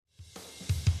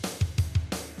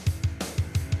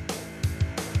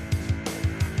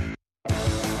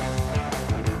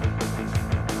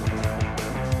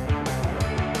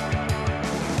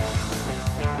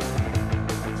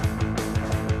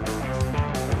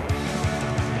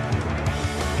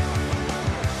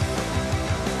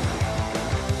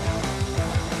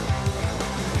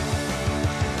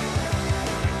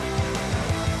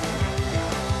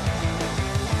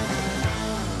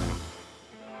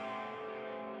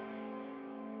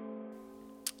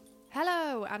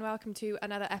Hello and welcome to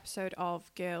another episode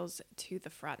of Girls to the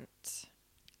Front.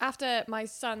 After my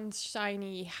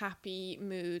sunshiny, happy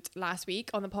mood last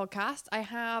week on the podcast, I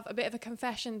have a bit of a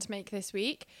confession to make this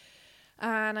week.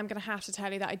 And I'm going to have to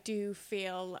tell you that I do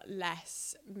feel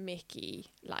less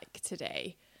Mickey-like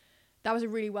today. That was a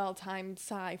really well-timed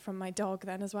sigh from my dog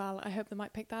then as well. I hope they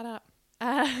might pick that up.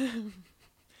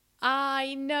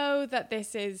 I know that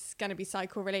this is going to be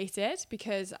cycle related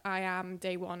because I am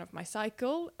day one of my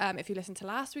cycle. If you listen to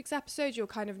last week's episode, you'll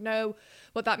kind of know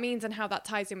what that means and how that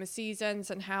ties in with seasons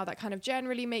and how that kind of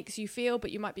generally makes you feel, but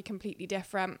you might be completely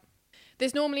different.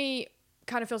 This normally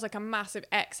kind of feels like a massive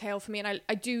exhale for me, and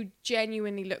I do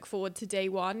genuinely look forward to day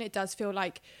one. It does feel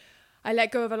like I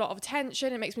let go of a lot of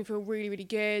tension. It makes me feel really, really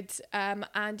good.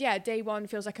 And yeah, day one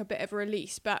feels like a bit of a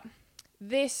release. But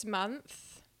this month,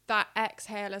 that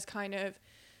exhale has kind of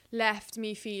left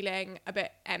me feeling a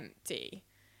bit empty.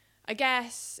 I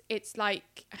guess it's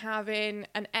like having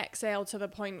an exhale to the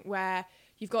point where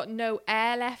you've got no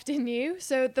air left in you.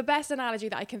 So the best analogy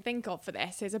that I can think of for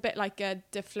this is a bit like a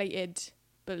deflated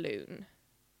balloon.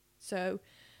 So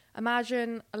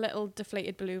imagine a little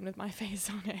deflated balloon with my face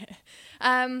on it.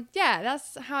 Yeah,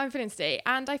 that's how I'm feeling today.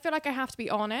 And I feel like I have to be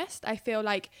honest. I feel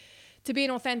like to be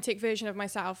an authentic version of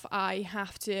myself, I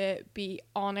have to be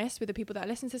honest with the people that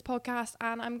listen to this podcast.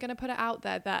 And I'm going to put it out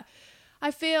there that I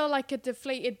feel like a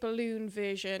deflated balloon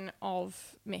version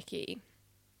of Mickey.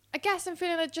 I guess I'm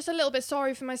feeling just a little bit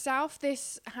sorry for myself.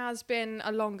 This has been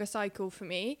a longer cycle for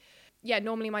me. Yeah,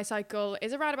 normally my cycle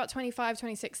is around about 25,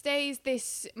 26 days.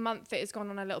 This month it has gone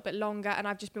on a little bit longer and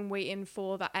I've just been waiting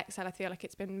for that exhale. I feel like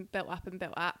it's been built up and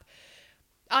built up.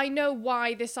 I know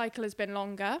why this cycle has been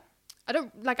longer.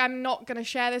 I'm not going to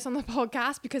share this on the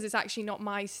podcast because it's actually not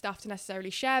my stuff to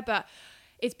necessarily share, but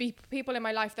it's people in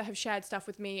my life that have shared stuff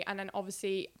with me. And then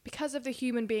obviously because of the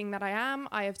human being that I am,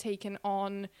 I have taken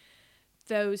on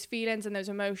those feelings and those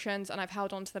emotions and I've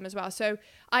held on to them as well. So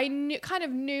I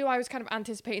knew I was kind of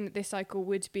anticipating that this cycle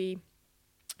would be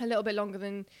a little bit longer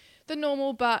than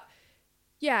normal. But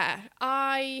yeah,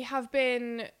 I have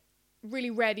been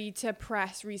really ready to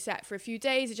press reset for a few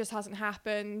days. It just hasn't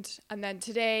happened. And then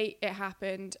today it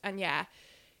happened. And yeah,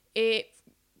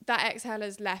 that exhale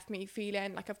has left me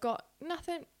feeling like I've got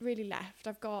nothing really left.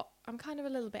 I'm kind of a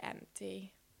little bit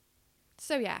empty.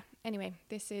 So yeah, anyway,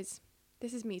 this is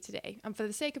me today. And for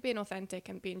the sake of being authentic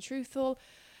and being truthful,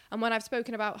 and when I've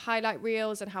spoken about highlight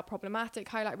reels and how problematic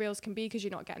highlight reels can be because you're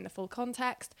not getting the full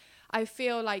context, I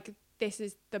feel like this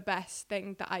is the best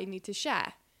thing that I need to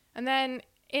share. And then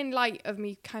in light of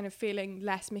me kind of feeling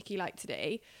less Mickey-like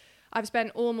today, I've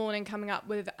spent all morning coming up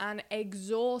with an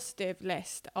exhaustive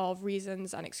list of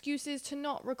reasons and excuses to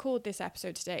not record this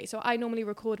episode today. So I normally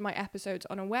record my episodes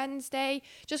on a Wednesday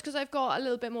just because I've got a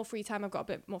little bit more free time. I've got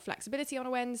a bit more flexibility on a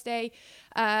Wednesday.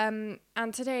 And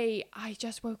today I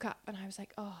just woke up and I was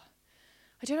like, oh,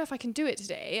 I don't know if I can do it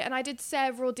today. And I did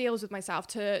several deals with myself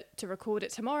to record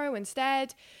it tomorrow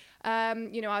instead. I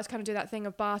was kind of doing that thing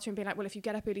of bartering, being like, well, if you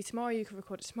get up early tomorrow, you can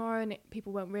record it tomorrow and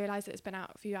people won't realise that it's been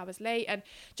out a few hours late. And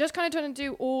just kind of trying to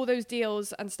do all those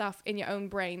deals and stuff in your own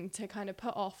brain to kind of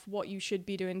put off what you should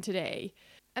be doing today.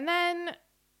 And then,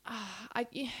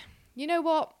 you know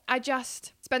what? I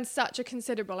just spend such a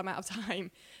considerable amount of time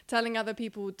telling other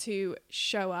people to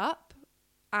show up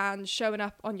and showing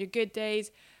up on your good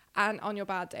days and on your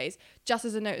bad days. Just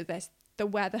as a note of this, the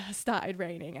weather has started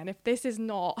raining, and if this is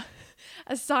not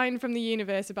a sign from the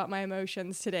universe about my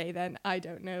emotions today, then I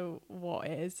don't know what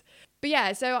is. But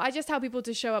yeah, so I just tell people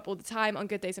to show up all the time on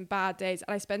good days and bad days,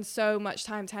 and I spend so much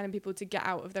time telling people to get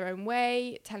out of their own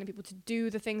way, telling people to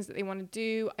do the things that they want to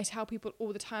do. I tell people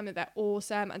all the time that they're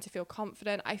awesome and to feel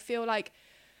confident. I feel like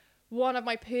one of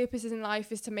my purposes in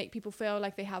life is to make people feel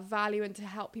like they have value and to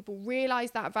help people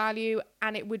realize that value.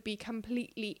 And it would be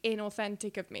completely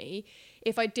inauthentic of me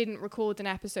if I didn't record an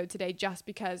episode today just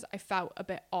because I felt a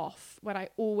bit off, when I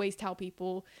always tell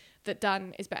people that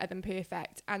done is better than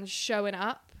perfect. And showing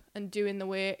up and doing the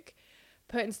work,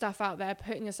 putting stuff out there,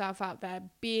 putting yourself out there,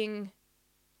 being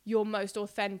your most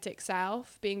authentic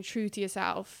self, being true to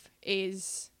yourself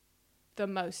is the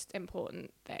most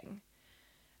important thing.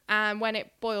 And when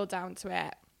it boiled down to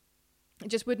it, it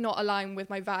just would not align with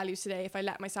my values today if I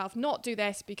let myself not do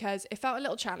this because it felt a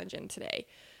little challenging today.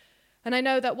 And I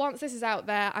know that once this is out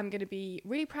there, I'm going to be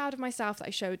really proud of myself that I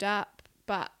showed up,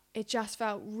 but it just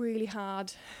felt really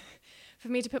hard for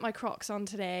me to put my Crocs on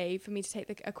today, for me to take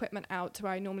the equipment out to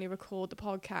where I normally record the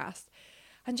podcast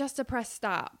and just to press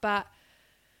start. But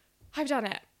I've done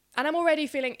it and I'm already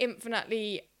feeling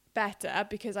infinitely better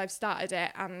because I've started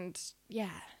it, and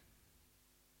yeah,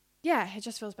 it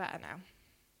just feels better now.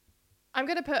 I'm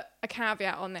going to put a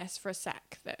caveat on this for a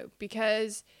sec though,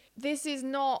 because this is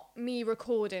not me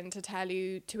recording to tell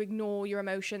you to ignore your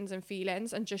emotions and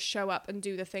feelings and just show up and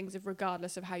do the things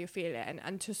regardless of how you're feeling,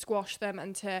 and to squash them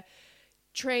and to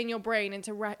train your brain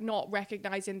into not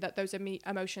recognizing that those are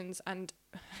emotions, and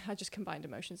I just combined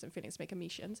emotions and feelings to make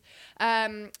emotions,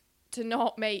 to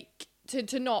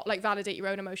not like validate your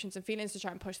own emotions and feelings, to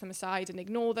try and push them aside and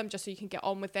ignore them just so you can get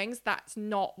on with things. That's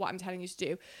not what I'm telling you to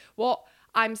do. What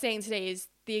I'm saying today is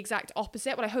the exact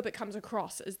opposite. Well, I hope it comes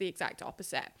across as the exact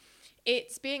opposite.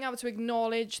 It's being able to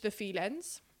acknowledge the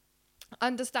feelings,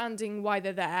 understanding why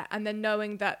they're there, and then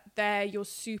knowing that they're your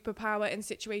superpower in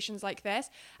situations like this.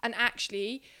 And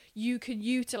actually, you can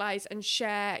utilize and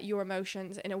share your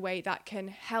emotions in a way that can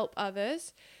help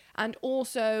others, and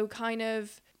also kind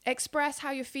of express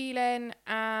how you're feeling.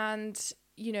 And,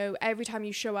 you know, every time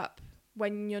you show up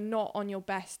when you're not on your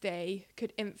best day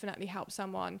could infinitely help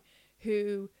someone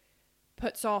who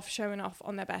puts off showing off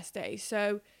on their best day.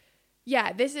 So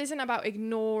yeah, this isn't about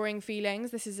ignoring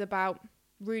feelings. This is about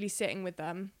really sitting with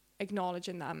them,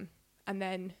 acknowledging them, and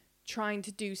then trying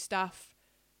to do stuff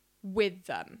with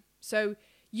them. So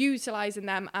utilizing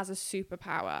them as a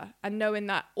superpower and knowing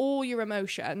that all your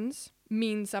emotions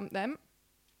mean something,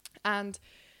 and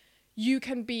you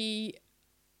can be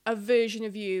a version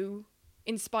of you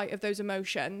in spite of those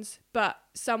emotions, but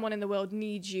someone in the world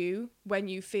needs you when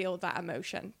you feel that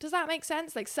emotion. Does that make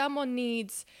sense? Like, someone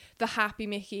needs the happy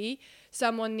Mickey,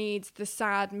 someone needs the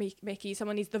sad Mickey,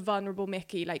 someone needs the vulnerable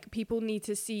Mickey. Like, people need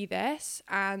to see this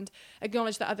and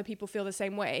acknowledge that other people feel the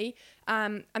same way,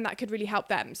 and that could really help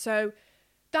them. So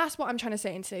that's what I'm trying to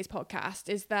say in today's podcast,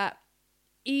 is that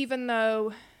even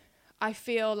though I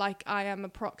feel like I am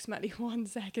approximately 1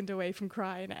 second away from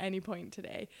crying at any point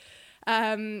today,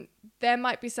 there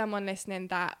might be someone listening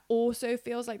that also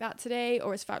feels like that today,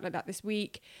 or has felt like that this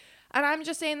week. And I'm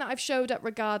just saying that I've showed up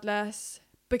regardless,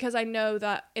 because I know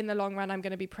that in the long run I'm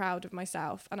going to be proud of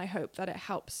myself, and I hope that it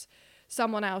helps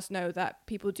someone else know that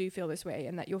people do feel this way,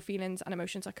 and that your feelings and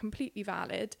emotions are completely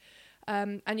valid,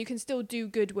 and you can still do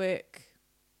good work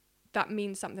that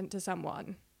means something to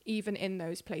someone, even in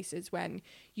those places when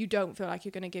you don't feel like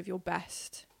you're going to give your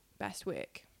best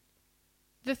work.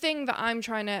 The thing that I'm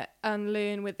trying to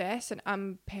unlearn with this and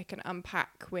unpick and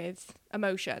unpack with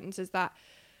emotions is that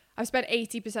I've spent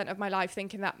 80% of my life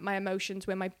thinking that my emotions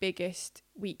were my biggest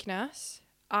weakness.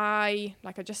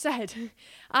 Like I just said,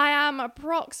 I am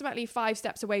approximately 5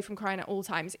 steps away from crying at all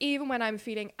times, even when I'm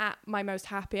feeling at my most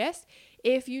happiest.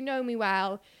 If you know me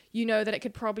well, you know that it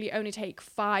could probably only take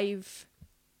 5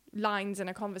 lines in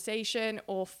a conversation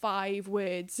or 5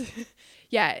 words.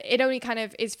 Yeah, it only kind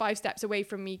of is 5 steps away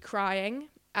from me crying.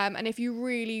 And if you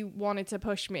really wanted to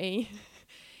push me,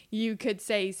 you could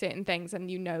say certain things and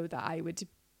you know that I would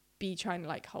be trying to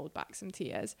like hold back some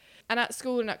tears. And at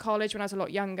school and at college, when I was a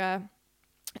lot younger,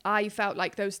 I felt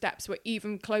like those steps were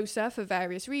even closer for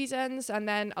various reasons. And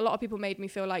then a lot of people made me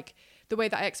feel like the way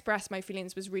that I expressed my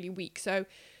feelings was really weak. So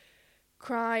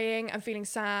crying and feeling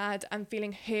sad and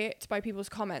feeling hurt by people's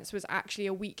comments was actually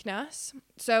a weakness.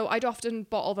 So I'd often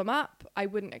bottle them up. I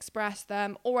wouldn't express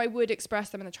them, or I would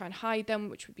express them and then try and hide them,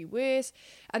 which would be worse.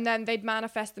 And then they'd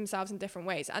manifest themselves in different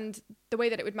ways. And the way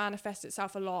that it would manifest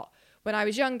itself a lot when I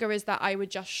was younger is that I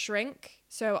would just shrink.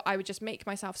 So I would just make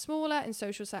myself smaller in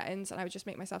social settings, and I would just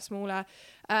make myself smaller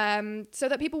so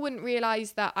that people wouldn't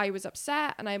realize that I was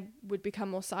upset, and I would become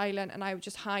more silent, and I would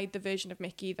just hide the version of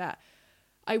Mickey that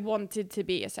I wanted to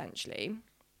be, essentially.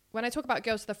 When I talk about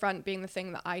Girls to the Front being the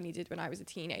thing that I needed when I was a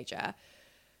teenager,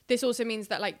 this also means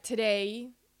that like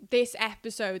today, this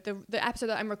episode, the episode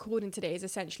that I'm recording today is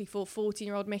essentially for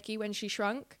 14-year-old Mickey when she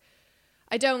shrunk.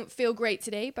 I don't feel great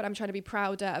today, but I'm trying to be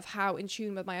prouder of how in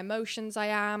tune with my emotions I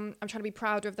am. I'm trying to be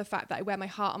prouder of the fact that I wear my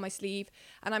heart on my sleeve,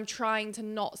 and I'm trying to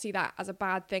not see that as a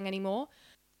bad thing anymore.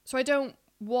 So I don't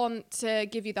want to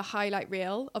give you the highlight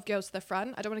reel of Girls to the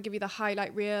Front. I don't want to give you the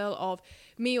highlight reel of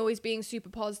me always being super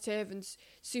positive and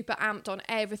super amped on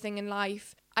everything in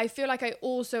life. I feel like I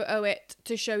also owe it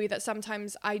to show you that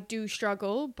sometimes I do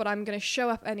struggle, but I'm going to show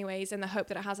up anyways in the hope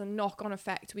that it has a knock-on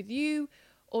effect with you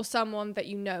or someone that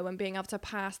you know, and being able to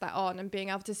pass that on and being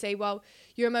able to say, well,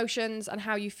 your emotions and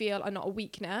how you feel are not a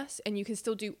weakness, and you can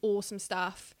still do awesome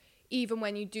stuff even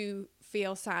when you do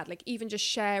feel sad. Like, even just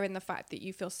sharing the fact that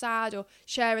you feel sad, or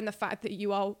sharing the fact that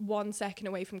you are 1 second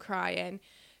away from crying,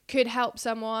 could help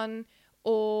someone,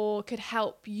 or could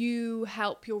help you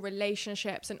help your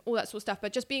relationships and all that sort of stuff.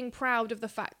 But just being proud of the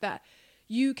fact that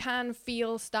you can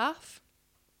feel stuff.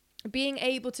 Being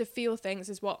able to feel things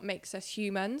is what makes us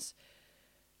humans.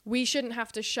 we shouldn't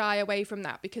have to shy away from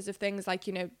that because of things like,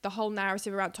 you know, the whole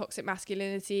narrative around toxic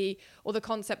masculinity, or the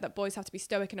concept that boys have to be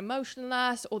stoic and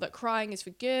emotionless, or that crying is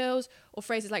for girls, or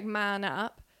phrases like man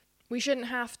up. We shouldn't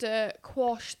have to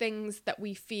quash things that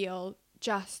we feel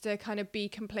just to kind of be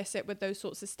complicit with those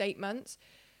sorts of statements.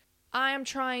 I am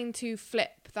trying to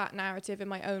flip that narrative in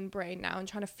my own brain now, and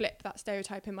trying to flip that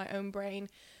stereotype in my own brain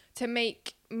to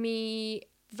make me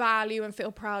value and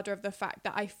feel prouder of the fact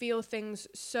that I feel things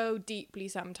so deeply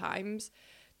sometimes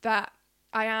that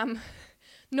I am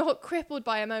not crippled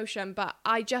by emotion, but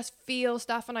I just feel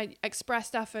stuff and I express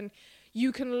stuff, and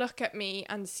you can look at me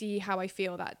and see how I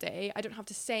feel that day. I don't have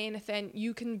to say anything.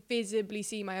 You can visibly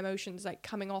see my emotions like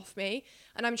coming off me,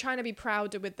 and I'm trying to be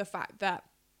prouder with the fact that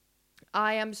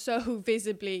I am so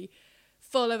visibly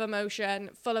full of emotion,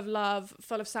 full of love,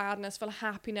 full of sadness, full of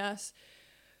happiness,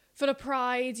 full of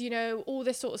pride, you know, all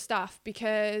this sort of stuff,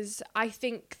 because I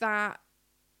think that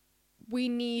we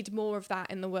need more of that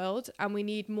in the world, and we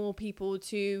need more people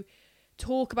to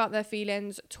talk about their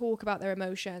feelings, talk about their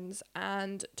emotions,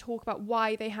 and talk about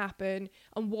why they happen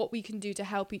and what we can do to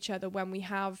help each other when we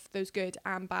have those good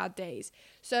and bad days.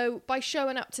 So by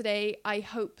showing up today, I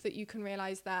hope that you can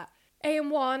realize that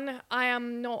one, I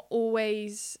am not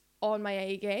always on my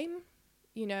A game.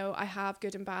 You know, I have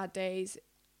good and bad days.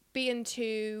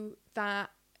 Two,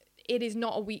 that it is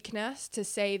not a weakness to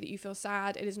say that you feel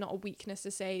sad. It is not a weakness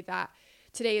to say that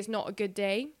today is not a good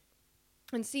day.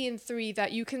 And three,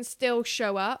 that you can still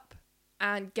show up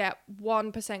and get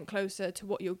 1% closer to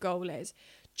what your goal is.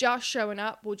 Just showing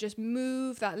up will just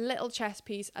move that little chess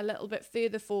piece a little bit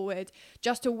further forward,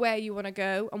 just to where you want to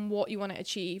go and what you want to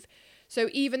achieve. So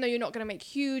even though you're not going to make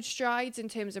huge strides in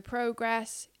terms of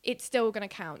progress, it's still going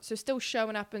to count. So still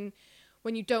showing up, and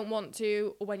when you don't want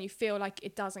to, or when you feel like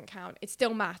it doesn't count, it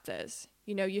still matters.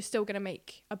 You know, you're still going to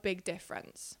make a big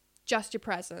difference. Just your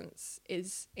presence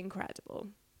is incredible.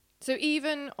 So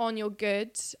even on your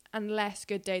good and less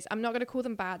good days, I'm not going to call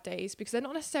them bad days because they're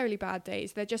not necessarily bad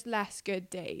days. They're just less good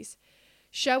days.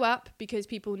 Show up because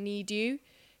people need you.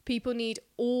 People need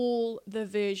all the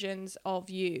versions of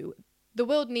you. The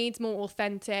world needs more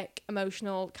authentic,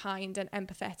 emotional, kind, and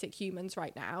empathetic humans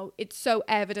right now. It's so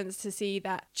evident to see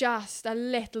that just a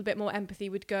little bit more empathy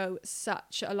would go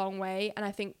such a long way. And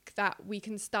I think that we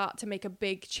can start to make a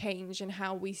big change in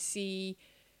how we see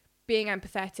being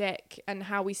empathetic, and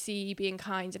how we see being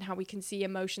kind, and how we can see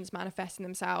emotions manifesting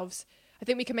themselves. I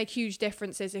think we can make huge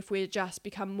differences if we just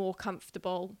become more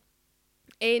comfortable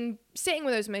in sitting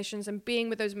with those emotions and being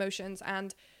with those emotions,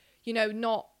 and, you know,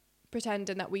 not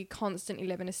pretending that we constantly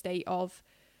live in a state of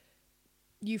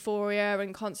euphoria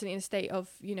and constantly in a state of,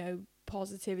 you know,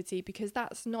 positivity, because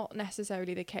that's not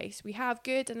necessarily the case. We have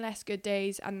good and less good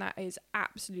days, and that is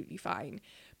absolutely fine,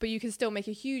 but you can still make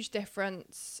a huge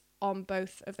difference on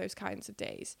both of those kinds of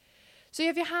days. So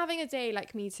if you're having a day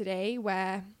like me today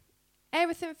where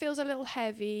everything feels a little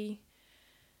heavy,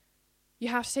 you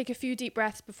have to take a few deep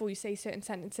breaths before you say certain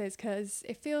sentences because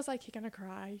it feels like you're gonna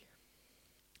cry,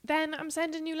 then I'm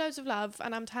sending you loads of love,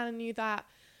 and I'm telling you that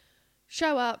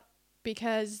show up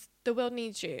because the world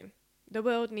needs you. The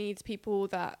world needs people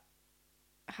that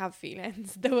have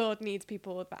feelings. The world needs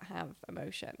people that have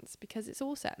emotions, because it's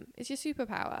awesome. It's your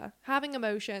superpower. Having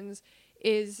emotions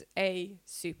is a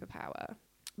superpower.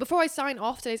 Before I sign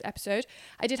off today's episode,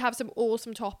 I did have some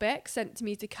awesome topics sent to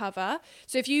me to cover.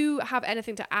 So if you have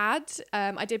anything to add,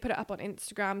 I did put it up on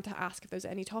Instagram to ask if there's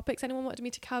any topics anyone wanted me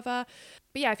to cover.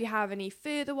 But yeah, if you have any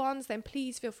further ones, then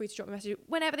please feel free to drop me a message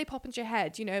whenever they pop into your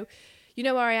head. You know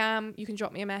where I am. You can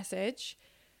drop me a message.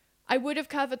 I would have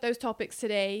covered those topics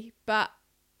today, but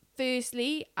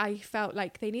firstly, I felt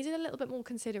like they needed a little bit more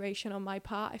consideration on my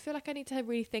part. I feel like I need to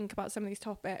really think about some of these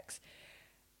topics.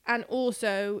 And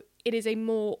also, it is a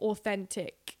more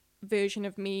authentic version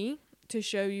of me to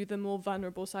show you the more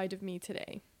vulnerable side of me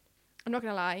today. I'm not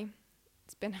going to lie,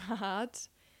 it's been hard.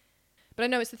 But I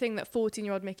know it's the thing that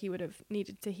 14-year-old Mickey would have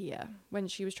needed to hear when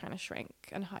she was trying to shrink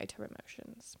and hide her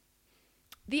emotions.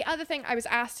 The other thing I was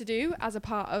asked to do as a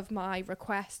part of my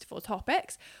request for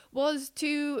topics was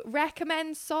to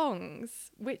recommend songs,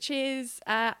 which is,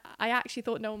 I actually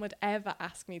thought no one would ever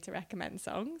ask me to recommend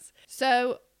songs.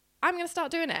 So I'm going to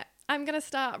start doing it. I'm going to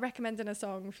start recommending a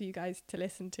song for you guys to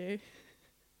listen to.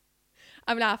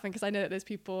 I'm laughing because I know that there's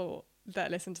people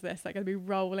that listen to this that are going to be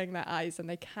rolling their eyes and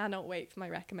they cannot wait for my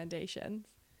recommendations.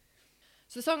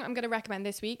 So the song I'm going to recommend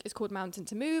this week is called Mountain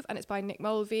to Move, and it's by Nick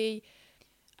Mulvey.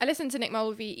 I listen to Nick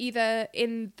Mulvey either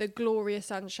in the glorious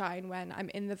sunshine when I'm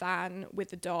in the van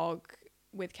with the dog,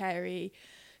 with Kerry,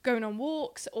 going on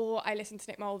walks, or I listen to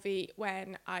Nick Mulvey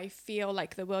when I feel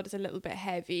like the world is a little bit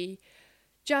heavy,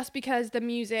 just because the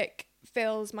music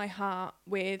fills my heart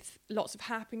with lots of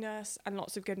happiness and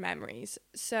lots of good memories.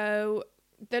 So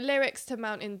the lyrics to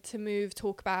Mountain to Move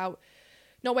talk about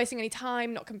not wasting any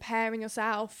time, not comparing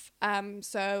yourself.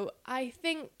 So I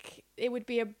think it would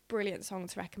be a brilliant song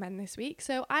to recommend this week.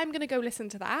 So I'm going to go listen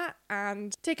to that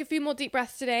and take a few more deep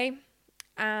breaths today.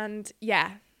 And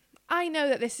yeah, I know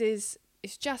that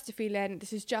it's just a feeling.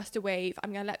 This is just a wave.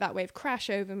 I'm going to let that wave crash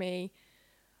over me.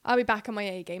 I'll be back on my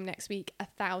A game next week,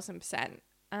 1,000%.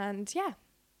 And yeah,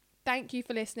 thank you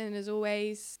for listening as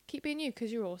always. Keep being you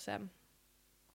because you're awesome.